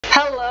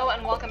Hello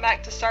and welcome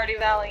back to Stardew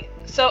Valley.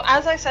 So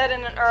as I said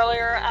in an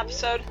earlier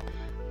episode,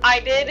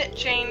 I did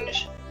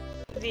change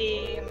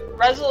the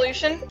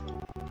resolution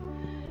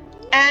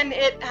and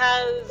it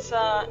has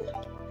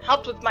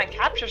helped with my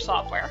capture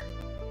software.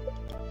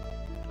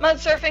 Mud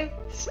surfing,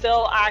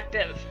 still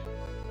active.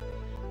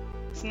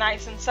 It's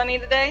nice and sunny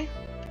today.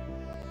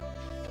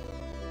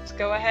 Let's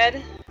go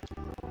ahead.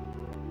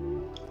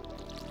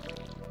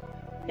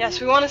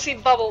 Yes, we want to see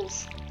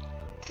bubbles.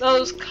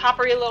 Those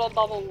coppery little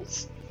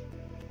bubbles.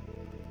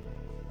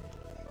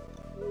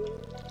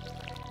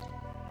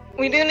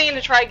 We do need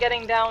to try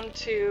getting down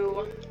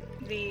to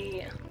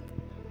the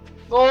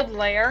gold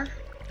layer.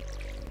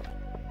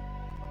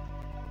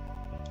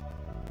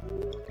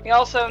 We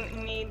also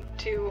need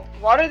to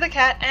water the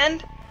cat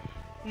and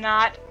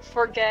not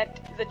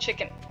forget the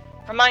chicken.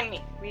 Remind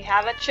me, we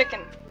have a chicken.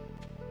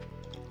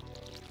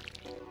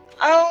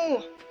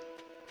 Oh!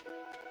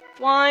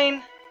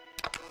 Wine.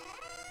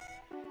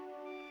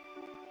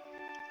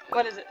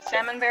 What is it?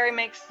 Salmonberry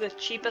makes the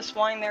cheapest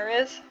wine there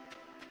is?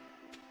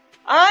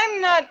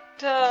 I'm not,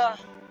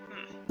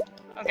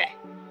 okay.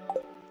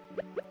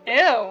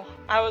 Ew,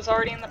 I was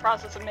already in the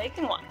process of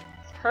making one.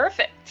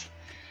 Perfect.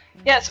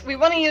 Yes, we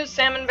want to use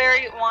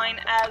salmonberry wine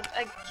as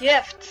a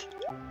gift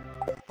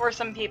for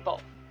some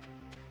people.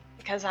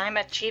 Because I'm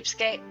a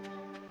cheapskate.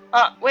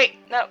 Wait,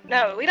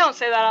 no, we don't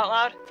say that out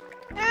loud.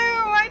 No,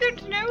 I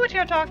don't know what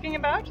you're talking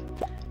about.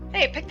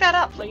 Hey, pick that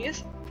up,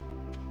 please.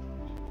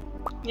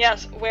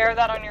 Yes, wear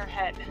that on your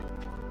head.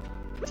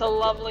 It's a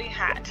lovely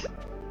hat.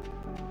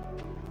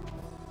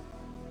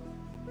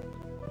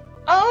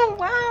 Oh,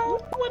 wow!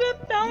 What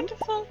a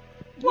bountiful,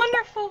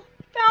 wonderful,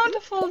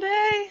 bountiful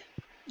day!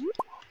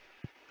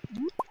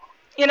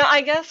 You know,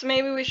 I guess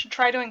maybe we should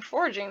try doing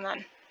foraging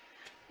then.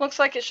 Looks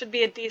like it should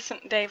be a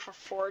decent day for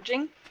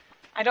foraging.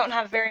 I don't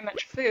have very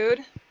much food.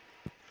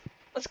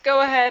 Let's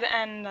go ahead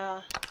and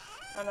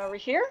run over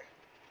here.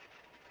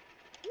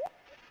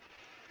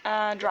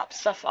 Drop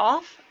stuff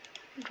off.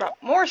 Drop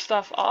more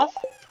stuff off.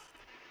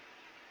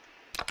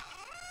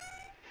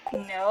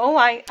 No,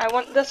 I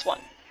want this one.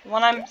 The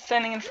one I'm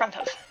standing in front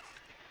of.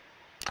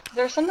 Is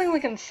there something we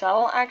can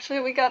sell, actually,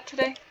 we got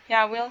today?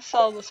 Yeah, we'll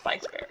sell the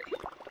spice berry.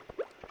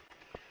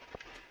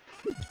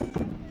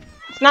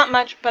 It's not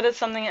much, but it's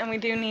something, and we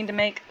do need to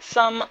make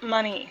some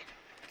money.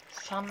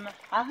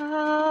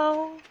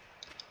 Somehow.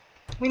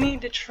 We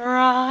need to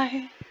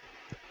try.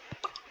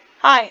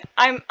 Hi,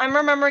 I'm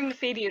remembering to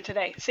feed you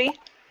today, see?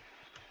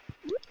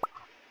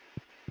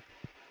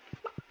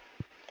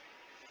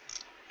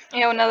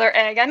 You know, another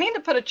egg. I need to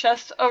put a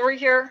chest over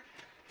here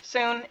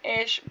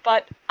soon-ish,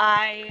 but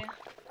I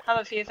have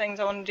a few things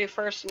I want to do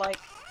first, like,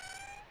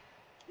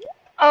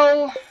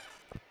 oh,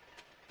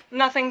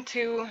 nothing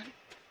too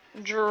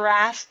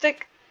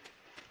drastic.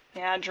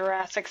 Yeah,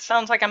 Jurassic.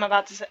 Sounds like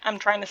I'm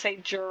trying to say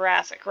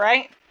Jurassic,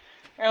 right?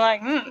 You're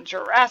like,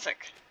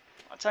 Jurassic.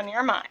 What's on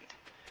your mind?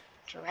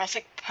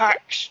 Jurassic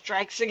Park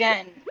strikes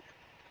again.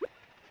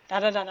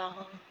 Da-da-da-da.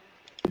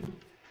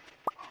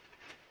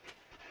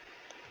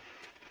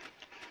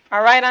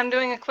 Alright, I'm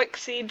doing a quick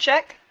seed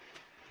check.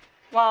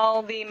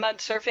 While the mud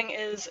surfing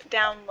is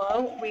down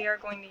low, we are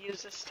going to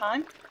use this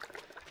time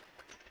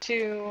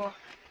to,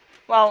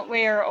 well,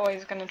 we are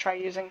always going to try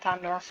using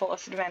time to our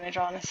fullest advantage,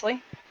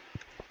 honestly.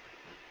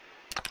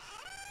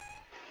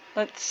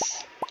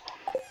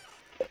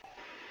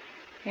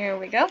 Here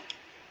we go.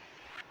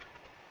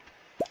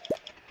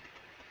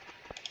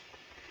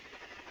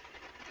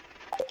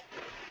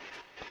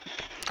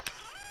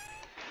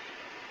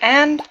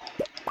 And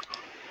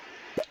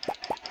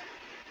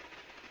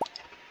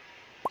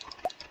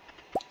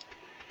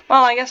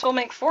well, I guess we'll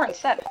make 4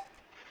 instead.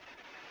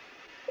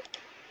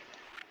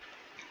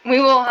 We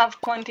will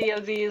have plenty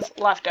of these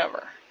left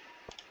over.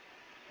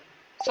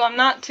 So I'm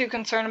not too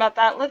concerned about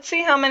that. Let's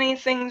see how many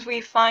things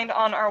we find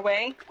on our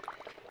way.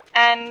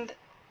 And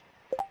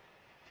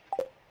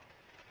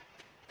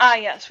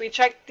yes, we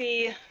checked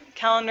the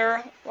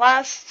calendar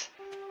last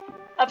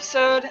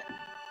episode.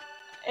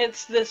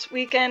 It's this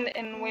weekend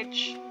in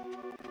which,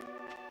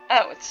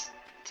 oh, it's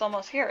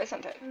almost here,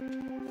 isn't it?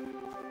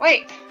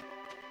 Wait.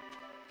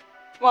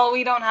 Well,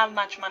 we don't have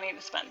much money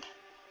to spend.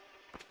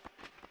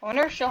 I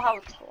wonder if she'll have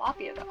a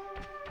tilapia, though.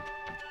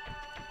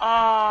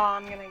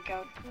 I'm gonna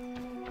go.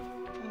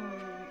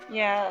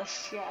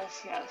 Yes.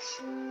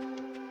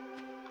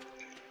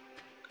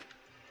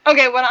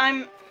 Okay, what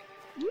I'm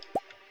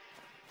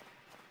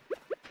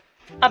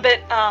a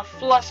bit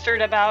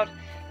flustered about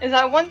is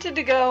I wanted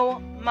to go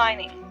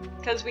mining,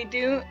 because we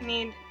do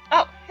need...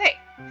 Oh, hey,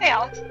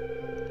 Alex.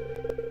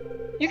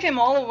 You came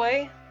all the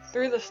way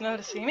through the snow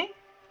to see me?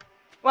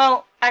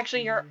 Well,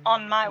 actually, you're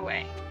on my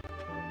way,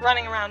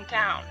 running around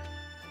town,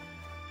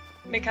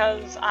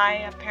 because I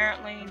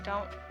apparently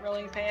don't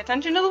really pay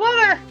attention to the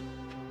weather.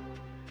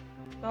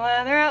 The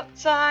weather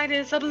outside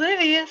is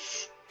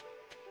oblivious.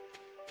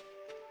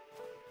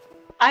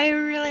 I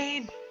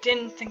really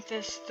didn't think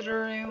this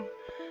through.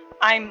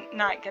 I'm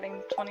not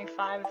getting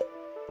 25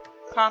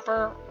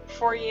 copper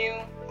for you,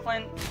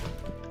 Clint.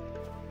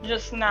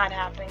 Just not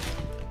happening.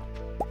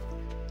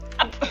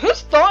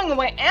 Who's throwing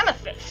away ammo?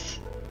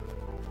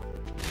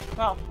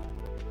 Well,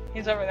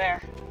 he's over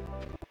there.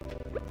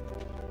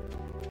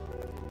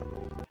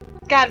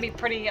 Gotta be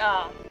pretty,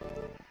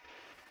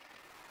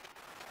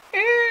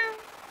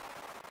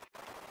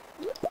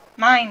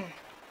 Mine.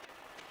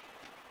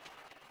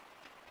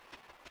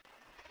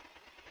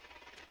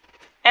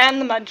 And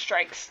the mud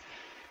strikes.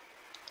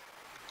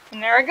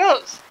 And there it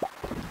goes.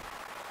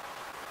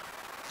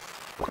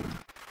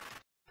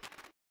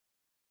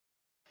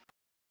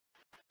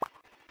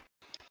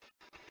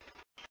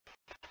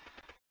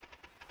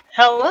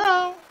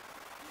 Hello?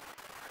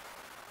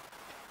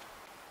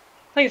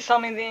 Please tell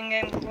me the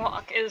in-game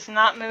clock is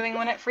not moving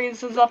when it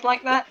freezes up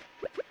like that.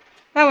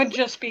 That would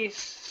just be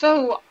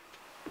so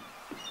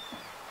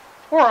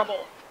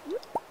horrible.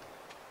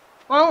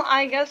 Well,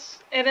 I guess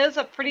it is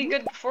a pretty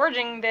good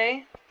foraging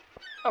day.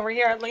 Over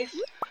here, at least.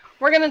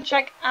 We're gonna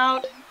check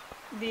out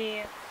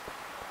the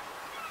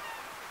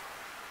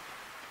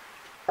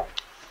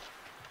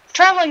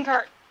traveling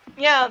cart.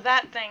 Yeah,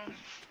 that thing.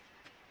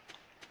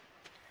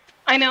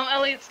 I know,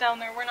 Elliot's down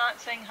there. We're not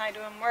saying hi to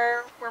him.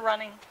 We're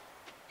running.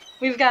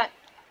 We've got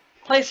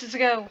places to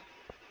go.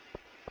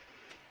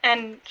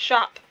 And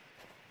shop.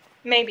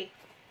 Maybe.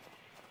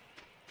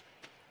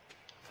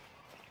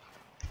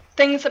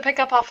 Things to pick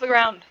up off the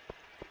ground.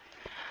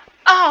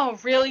 Oh,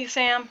 really,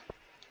 Sam?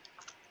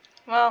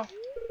 Well,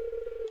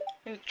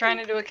 he was trying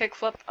to do a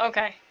kickflip.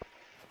 Okay.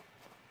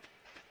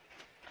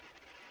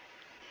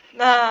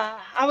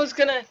 I was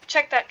gonna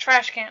check that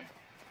trash can.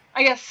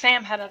 I guess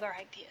Sam had other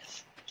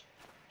ideas.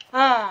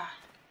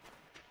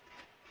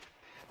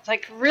 It's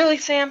like, really,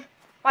 Sam?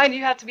 Why do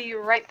you have to be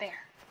right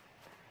there?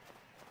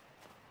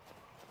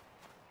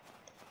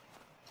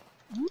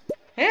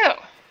 Ew.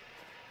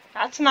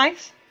 That's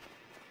nice.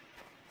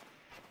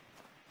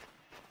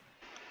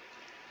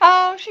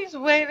 Oh, she's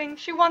waving.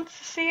 She wants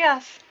to see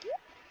us.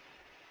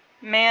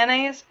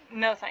 Mayonnaise?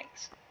 No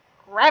thanks.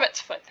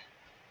 Rabbit's foot.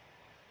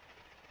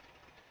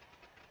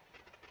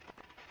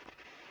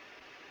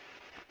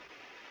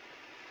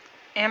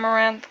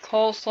 Amaranth,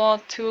 coleslaw,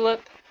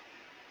 tulip.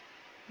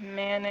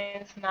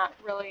 Mayonnaise, not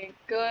really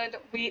good.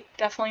 Wheat,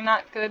 definitely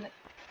not good.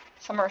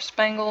 Summer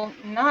spangle,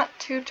 not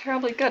too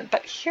terribly good.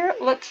 But here,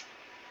 let's...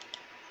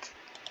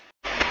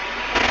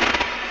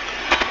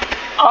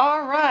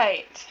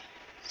 Alright.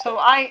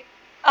 So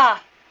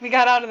we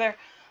got out of there.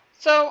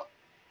 So,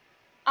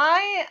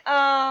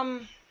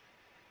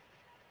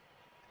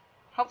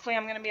 hopefully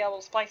I'm going to be able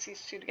to splice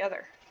these two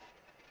together.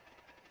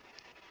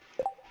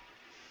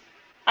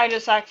 I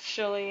just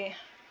actually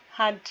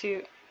had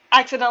to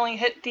accidentally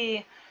hit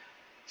the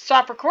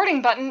stop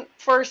recording button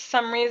for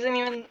some reason.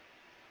 Even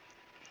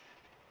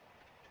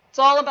it's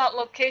all about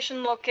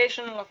location,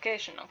 location,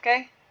 location,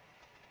 okay?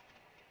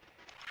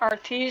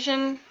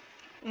 Artesian,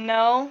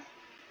 no.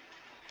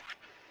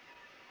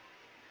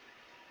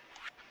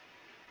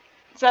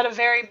 It's at a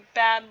very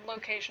bad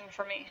location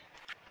for me.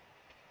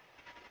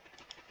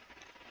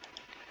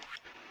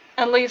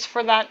 At least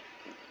for that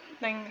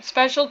thing.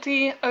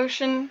 Specialty,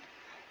 ocean,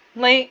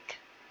 lake,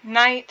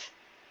 night,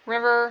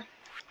 river.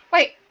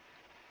 Wait.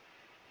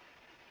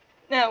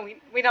 No,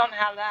 we don't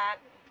have that.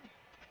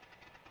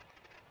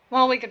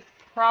 Well, we could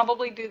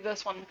probably do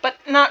this one, but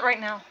not right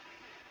now.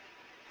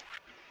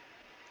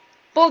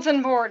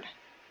 Bulletin board.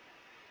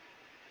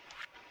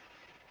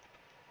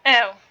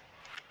 Oh.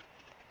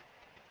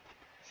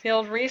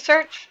 Field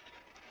research.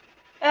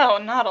 Oh,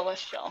 Nautilus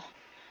shell.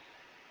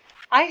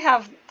 I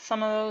have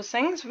some of those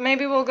things.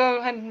 Maybe we'll go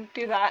ahead and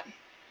do that.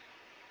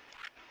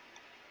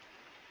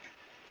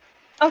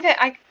 Okay,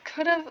 I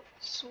could have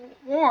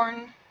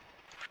sworn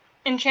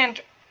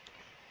Enchanter.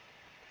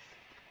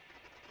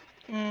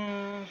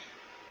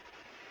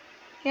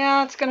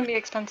 Yeah, it's gonna be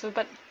expensive,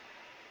 but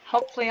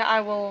hopefully I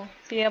will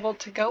be able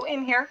to go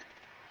in here.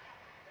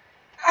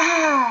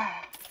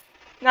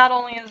 Not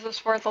only is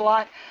this worth a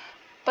lot,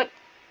 but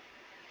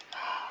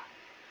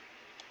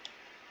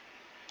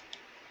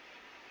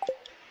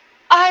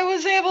I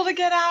was able to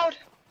get out!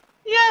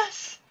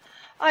 Yes!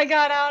 I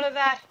got out of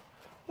that.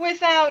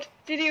 Without,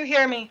 did you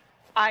hear me?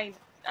 I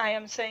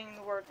am saying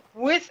the word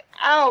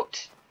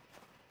without.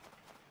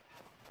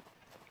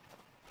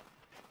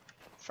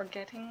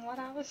 Forgetting what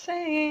I was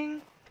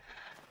saying.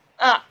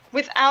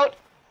 Without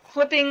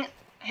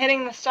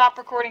hitting the stop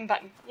recording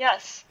button.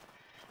 Yes.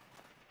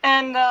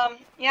 And,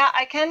 yeah,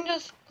 I can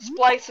just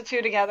splice the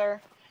two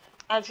together,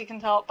 as you can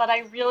tell, but I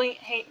really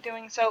hate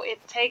doing so.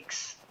 It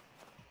takes,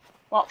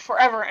 well,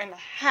 forever and a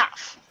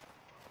half.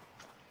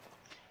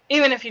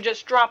 Even if you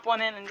just drop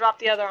one in and drop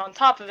the other on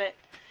top of it,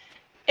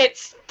 it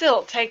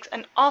still takes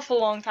an awful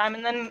long time,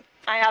 and then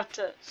I have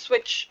to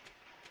switch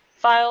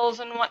files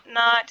and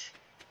whatnot.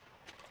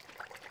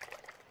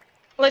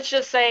 Let's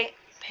just say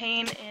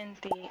pain in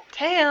the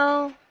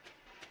tail,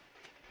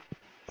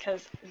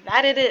 because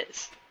that it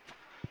is.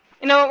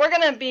 You know what, we're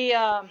gonna be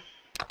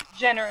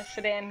generous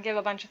today and give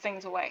a bunch of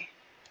things away.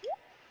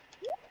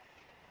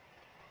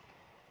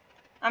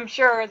 I'm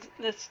sure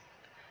this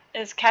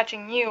is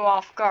catching you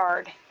off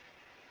guard.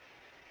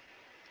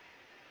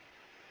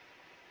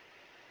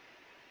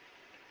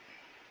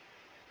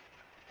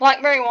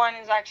 Blackberry wine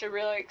is actually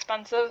really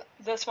expensive.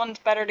 This one's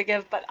better to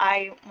give, but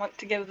I want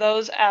to give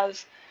those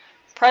as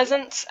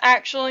presents,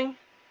 actually. You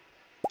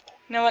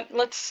know what?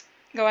 Let's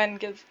go ahead and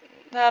give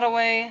that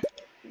away,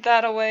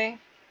 that away.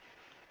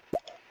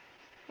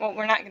 Well,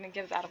 we're not going to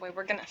give that away.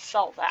 We're going to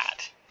sell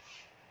that.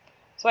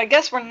 So I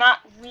guess we're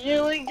not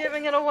really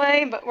giving it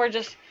away, but we're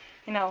just,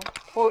 you know,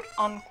 quote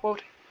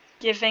unquote,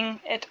 giving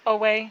it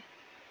away.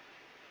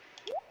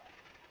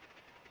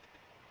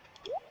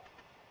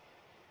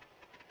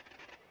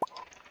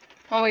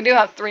 Well, we do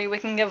have 3. We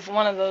can give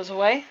one of those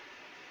away.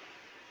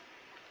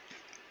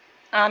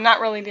 I'm not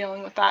really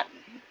dealing with that,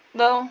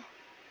 though.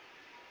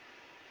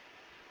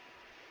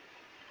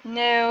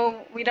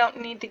 No, we don't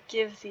need to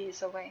give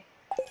these away.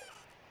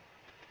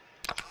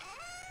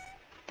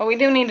 But we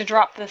do need to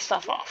drop this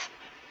stuff off.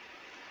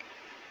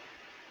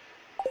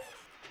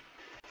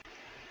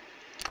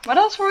 What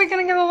else were we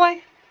going to give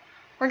away?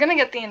 We're going to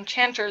get the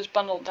Enchanter's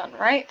bundle done,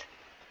 right?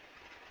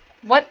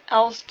 What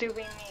else do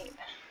we need?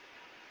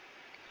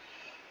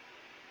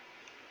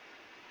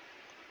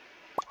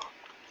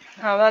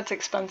 Oh, that's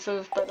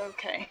expensive, but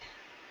okay.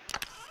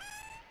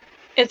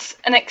 It's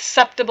an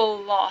acceptable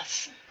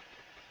loss.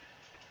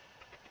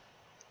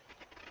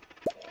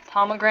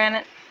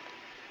 Pomegranate.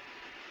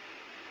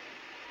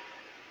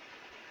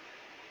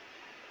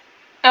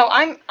 Oh,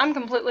 I'm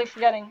completely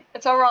forgetting.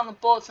 It's over on the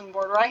bulletin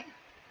board, right?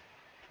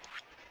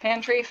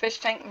 Pantry, fish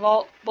tank,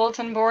 vault,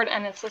 bulletin board,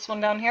 and it's this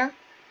one down here.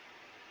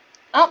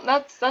 Oh,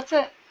 that's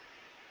it.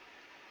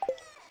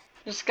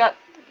 Just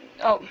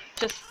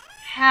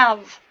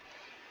have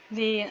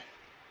the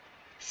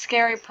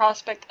scary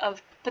prospect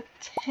of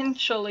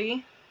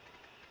potentially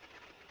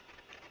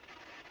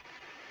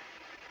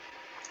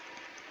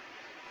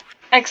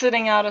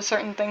exiting out of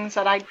certain things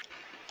that I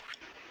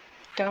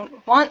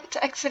don't want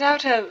to exit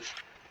out of.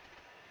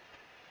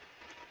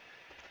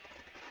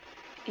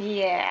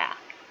 Yeah.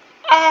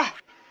 Ah!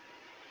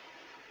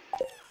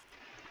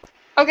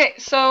 Okay,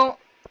 so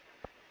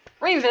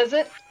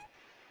revisit.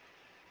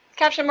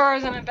 Caption bar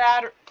is in a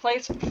bad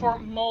place for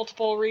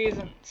multiple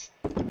reasons.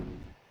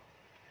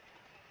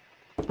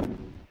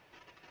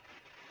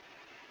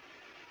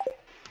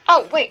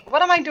 Oh, wait,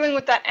 what am I doing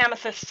with that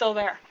amethyst still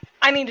there?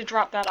 I need to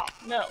drop that off.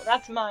 No,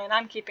 that's mine.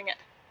 I'm keeping it.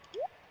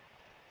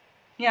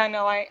 Yeah,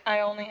 no, I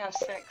only have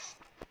 6.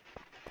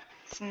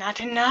 It's not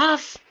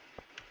enough.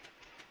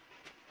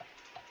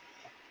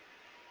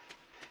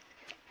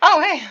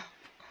 Oh, hey.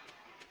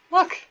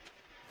 Look.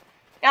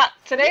 Yeah,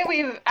 today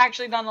we've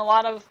actually done a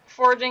lot of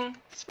foraging,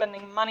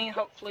 spending money.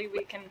 Hopefully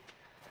we can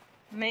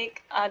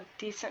make a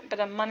decent bit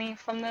of money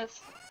from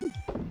this.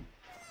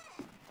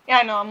 Yeah,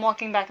 I know, I'm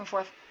walking back and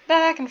forth.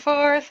 Back and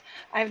forth.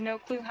 I have no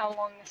clue how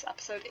long this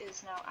episode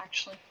is now,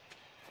 actually.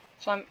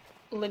 So I'm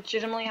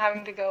legitimately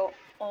having to go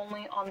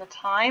only on the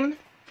time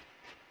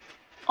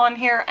on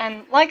here.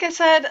 And like I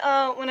said,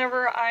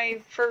 whenever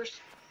I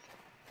first,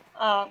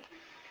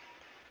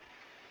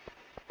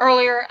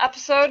 earlier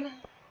episode,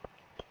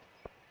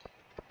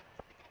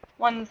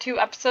 2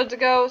 episodes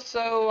ago,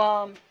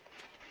 so,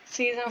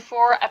 Season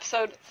 4,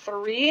 Episode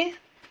 3.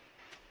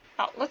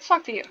 Oh, let's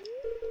talk to you.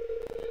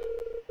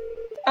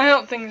 I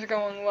hope things are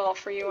going well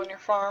for you on your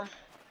farm.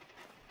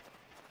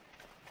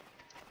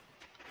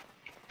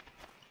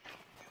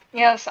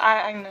 Yes,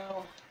 I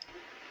know.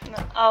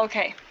 No,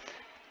 okay.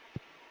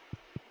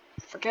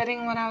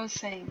 Forgetting what I was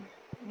saying.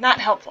 Not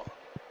helpful.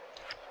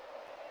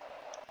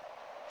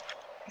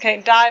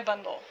 Okay, dye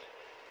bundle.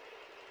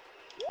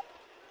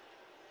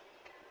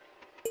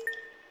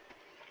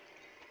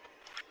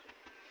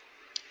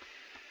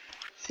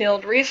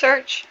 Field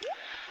research.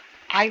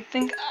 I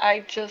think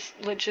I just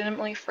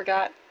legitimately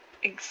forgot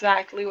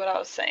exactly what I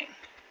was saying.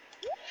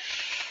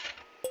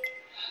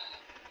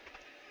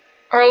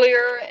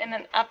 Earlier in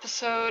an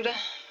episode,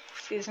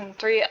 Season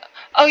 3,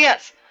 oh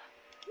yes!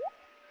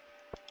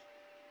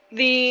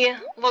 The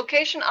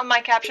location of my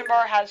caption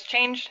bar has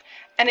changed,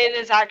 and it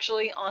is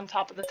actually on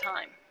top of the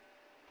time.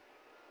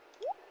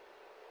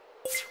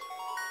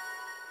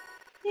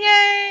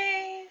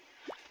 Yay!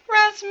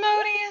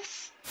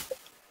 Rasmodius!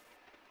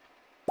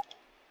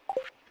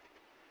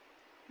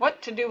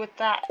 What to do with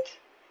that?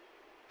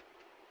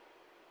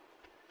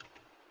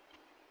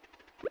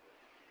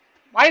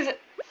 Why is it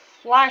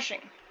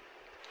flashing?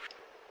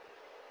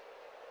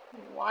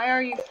 Why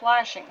are you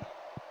flashing?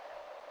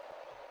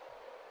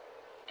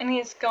 And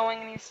he's going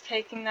and he's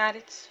taking that.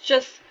 It's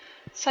just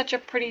such a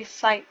pretty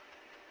sight.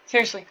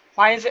 Seriously,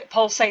 why is it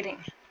pulsating?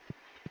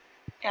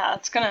 Yeah,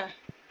 that's gonna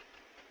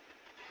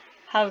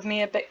have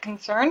me a bit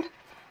concerned.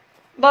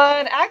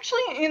 But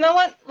actually, you know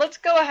what? Let's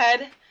go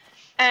ahead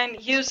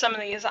and use some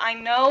of these. I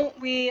know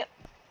we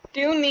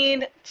do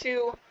need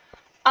to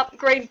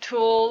upgrade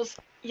tools,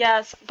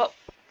 yes, but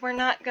we're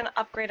not going to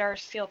upgrade our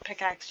steel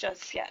pickaxe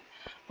just yet.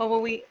 But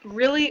what we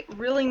really,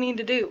 really need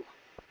to do,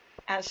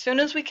 as soon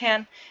as we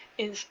can,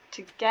 is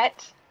to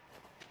get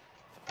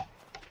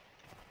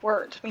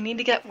words. We need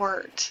to get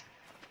words.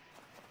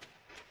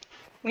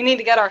 We need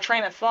to get our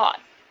train of thought.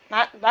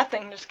 That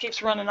thing just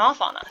keeps running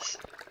off on us.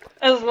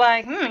 It's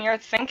like, you're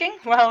thinking?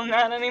 Well,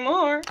 not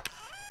anymore.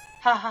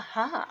 Ha ha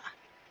ha.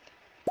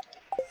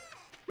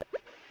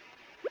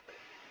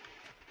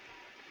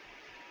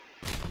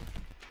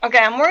 Okay,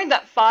 I'm worried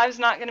that 5's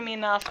not going to be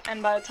enough,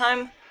 and by the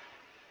time...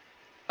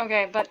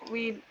 Okay, but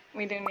we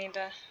do need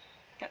to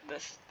get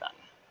this done.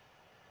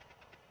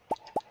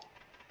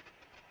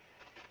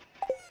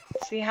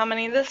 See how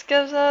many this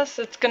gives us?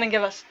 It's going to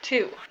give us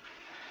 2.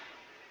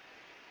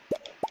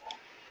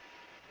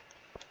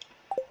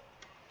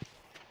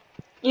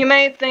 You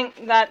may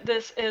think that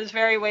this is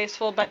very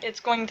wasteful, but it's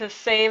going to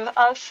save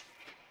us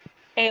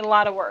a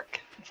lot of work.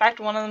 In fact,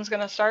 one of them is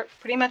going to start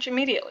pretty much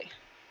immediately.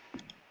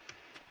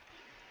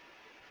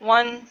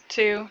 1,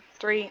 2,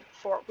 3,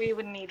 4. We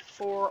would need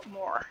 4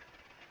 more.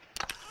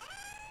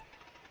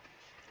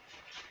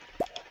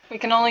 We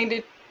can only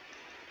do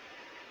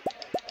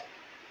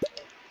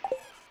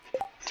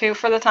 2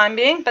 for the time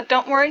being, but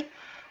don't worry,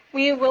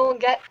 we will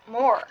get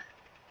more.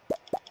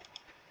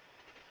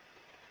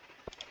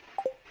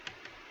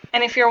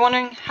 And if you're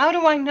wondering, how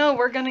do I know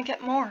we're going to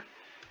get more?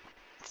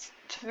 It's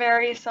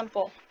very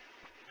simple.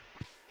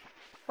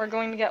 We're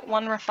going to get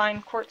 1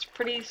 refined quartz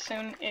pretty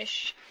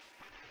soon-ish.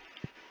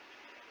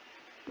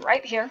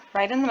 Right here,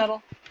 right in the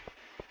middle.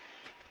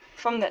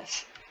 From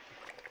this.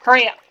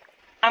 Hurry up.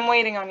 I'm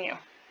waiting on you.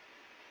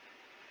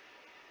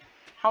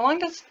 How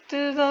long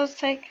do those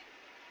take?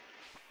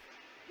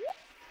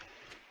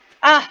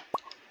 Ah!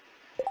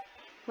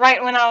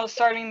 Right when I was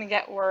starting to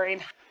get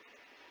worried.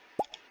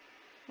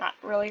 Not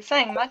really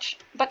saying much,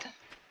 but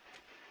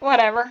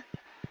whatever.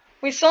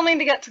 We still need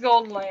to get to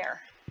gold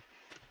layer.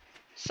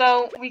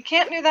 So we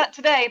can't do that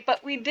today,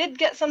 but we did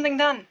get something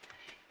done.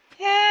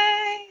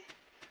 Yay!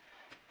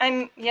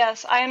 And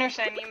yes, I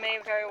understand you may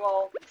very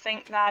well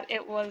think that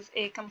it was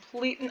a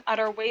complete and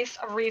utter waste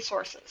of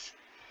resources.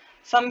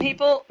 Some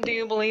people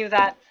do believe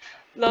that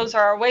those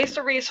are a waste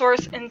of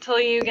resource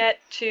until you get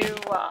to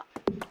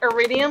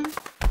iridium.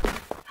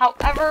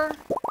 However,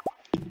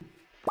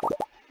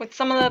 with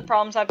some of the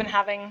problems I've been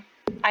having,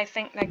 I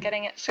think that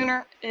getting it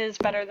sooner is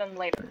better than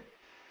later.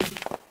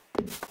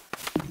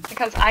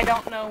 Because I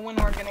don't know when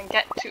we're going to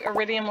get to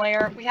iridium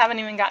layer. We haven't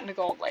even gotten to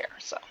gold layer,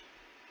 so.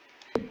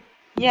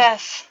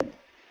 Yes.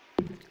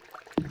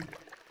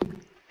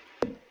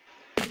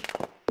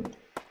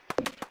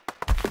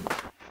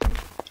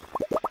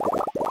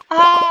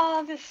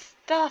 Ah, this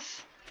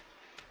stuff.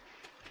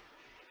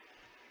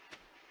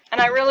 And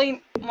I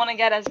really want to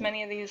get as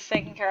many of these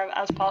taken care of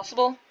as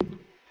possible.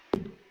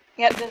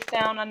 Get this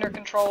down under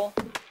control.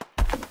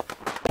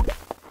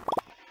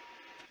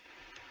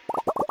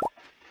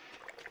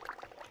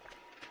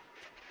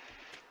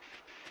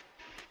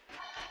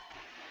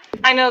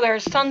 I know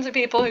there's tons of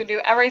people who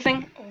do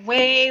everything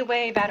way,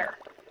 way better.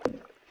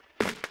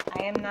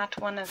 I am not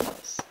one of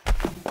those.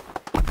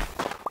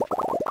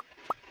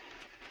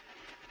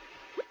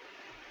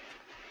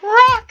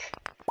 Rock!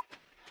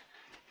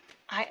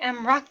 I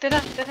am rocked it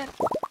up, did it?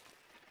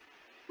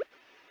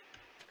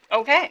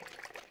 Okay.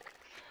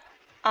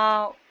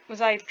 Was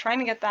I trying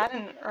to get that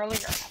in an earlier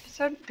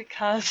episode?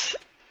 Because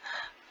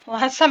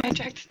last time I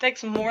checked, it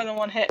takes more than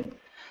 1 hit.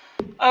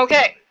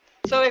 Okay,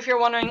 so if you're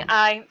wondering,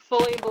 I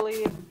fully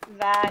believe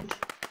that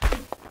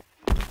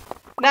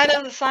that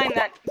is a sign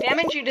that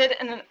damage you did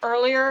in an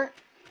earlier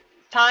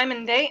time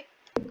and date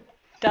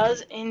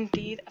does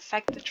indeed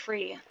affect the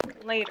tree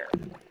later.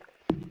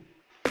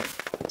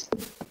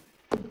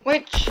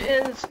 Which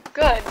is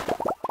good,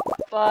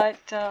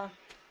 but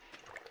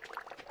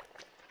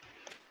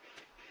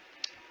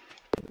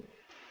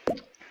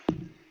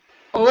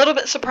a little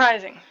bit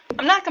surprising.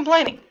 I'm not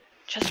complaining,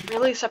 just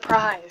really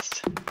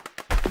surprised.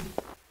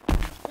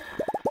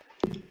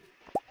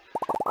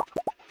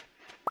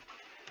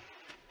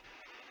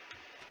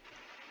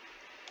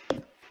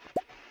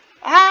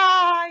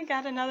 Ah, I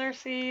got another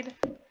seed.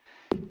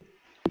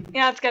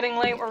 Yeah, it's getting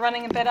late. We're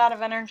running a bit out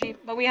of energy,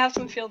 but we have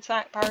some field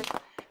snack bars.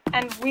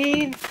 And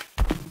we,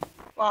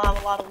 well,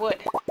 have a lot of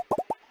wood.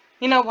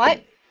 You know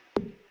what?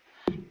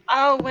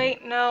 Oh,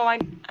 wait, no,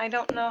 I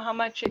don't know how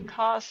much it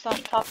costs off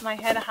the top of my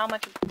head, how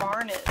much a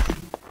barn is.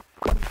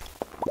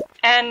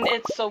 And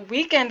it's a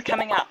weekend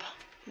coming up.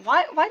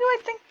 Why do I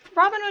think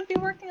Robin would be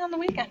working on the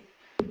weekend?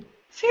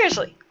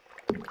 Seriously.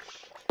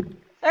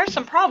 There's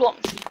some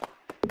problems.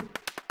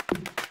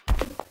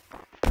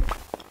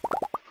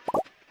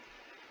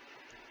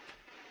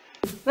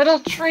 Little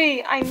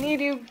tree, I need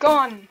you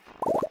gone.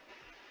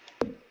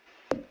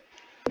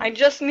 I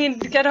just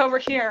needed to get over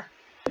here.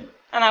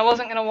 And I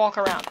wasn't going to walk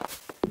around.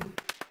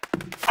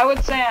 I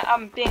would say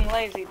I'm being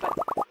lazy, but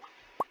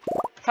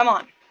come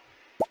on.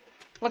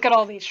 Look at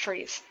all these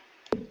trees.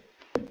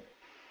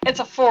 It's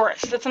a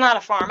forest. It's not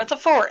a farm. It's a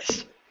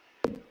forest.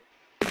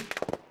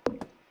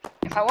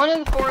 If I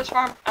wanted a forest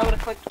farm, I would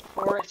have clicked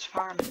forest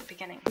farm at the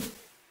beginning.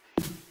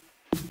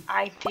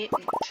 I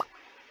didn't.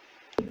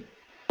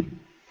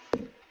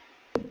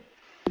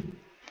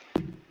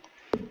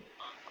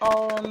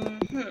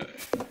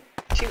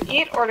 To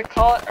eat or to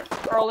call it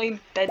early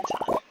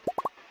bedtime?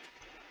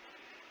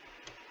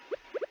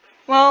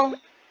 Well,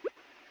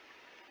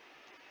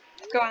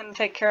 let's go ahead and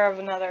take care of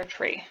another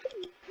tree.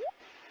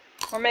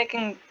 We're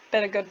making a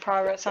bit of good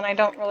progress, and I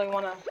don't really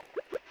want to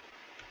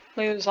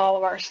lose all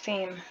of our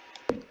steam.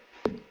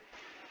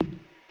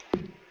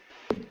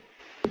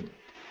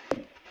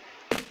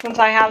 Since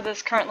I have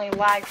this currently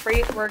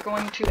lag-free, we're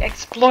going to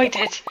exploit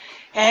it.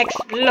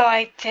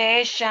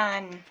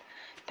 Exploitation.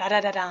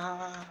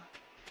 Da-da-da-da.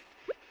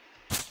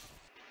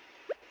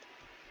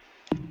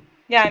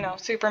 Yeah, I know,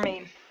 super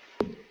mean.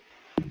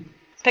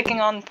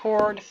 Picking on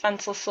poor,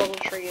 defenseless little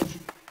trees.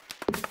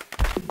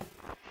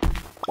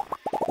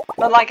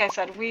 But like I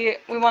said, we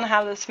want to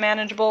have this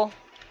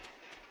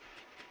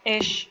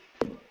manageable-ish.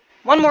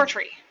 One more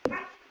tree.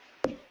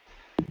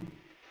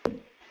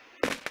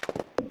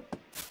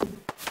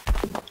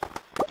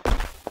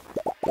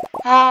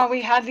 Ah,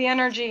 we had the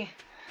energy.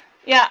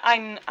 Yeah,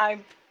 I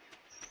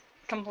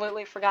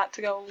completely forgot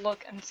to go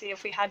look and see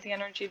if we had the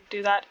energy to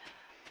do that.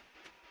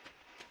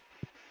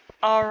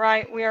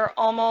 Alright, we are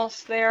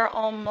almost there,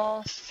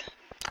 almost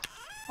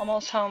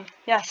home.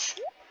 Yes.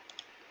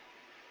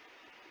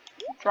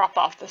 Drop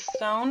off the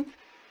stone.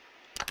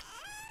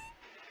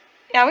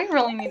 Yeah, we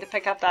really need to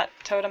pick up that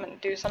totem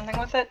and do something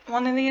with it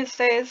one of these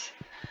days.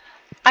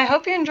 I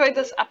hope you enjoyed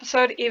this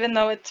episode, even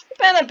though it's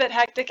been a bit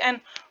hectic,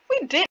 and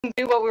we didn't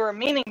do what we were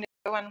meaning to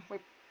do, and we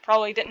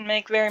probably didn't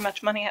make very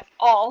much money at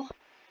all.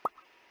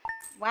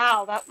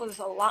 Wow, that was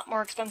a lot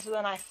more expensive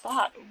than I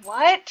thought.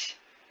 What?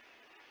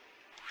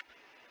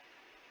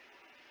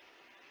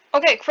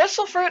 Okay,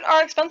 crystal fruit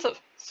are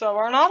expensive. So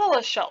are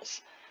nautilus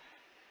shells.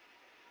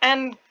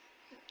 And,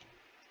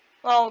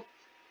 well,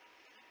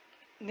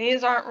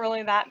 these aren't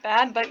really that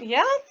bad, but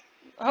yeah,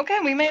 okay,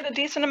 we made a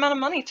decent amount of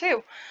money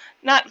too.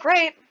 Not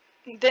great,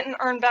 didn't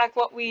earn back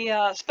what we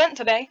spent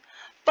today,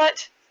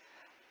 but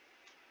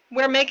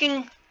we're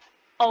making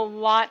a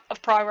lot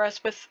of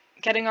progress with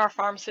getting our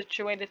farm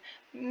situated.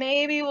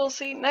 Maybe we'll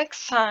see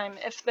next time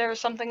if there's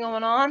something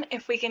going on,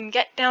 if we can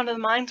get down to the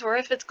mines, or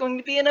if it's going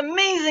to be an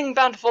amazing,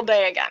 bountiful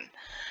day again.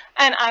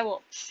 And I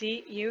will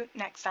see you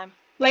next time.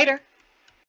 Later.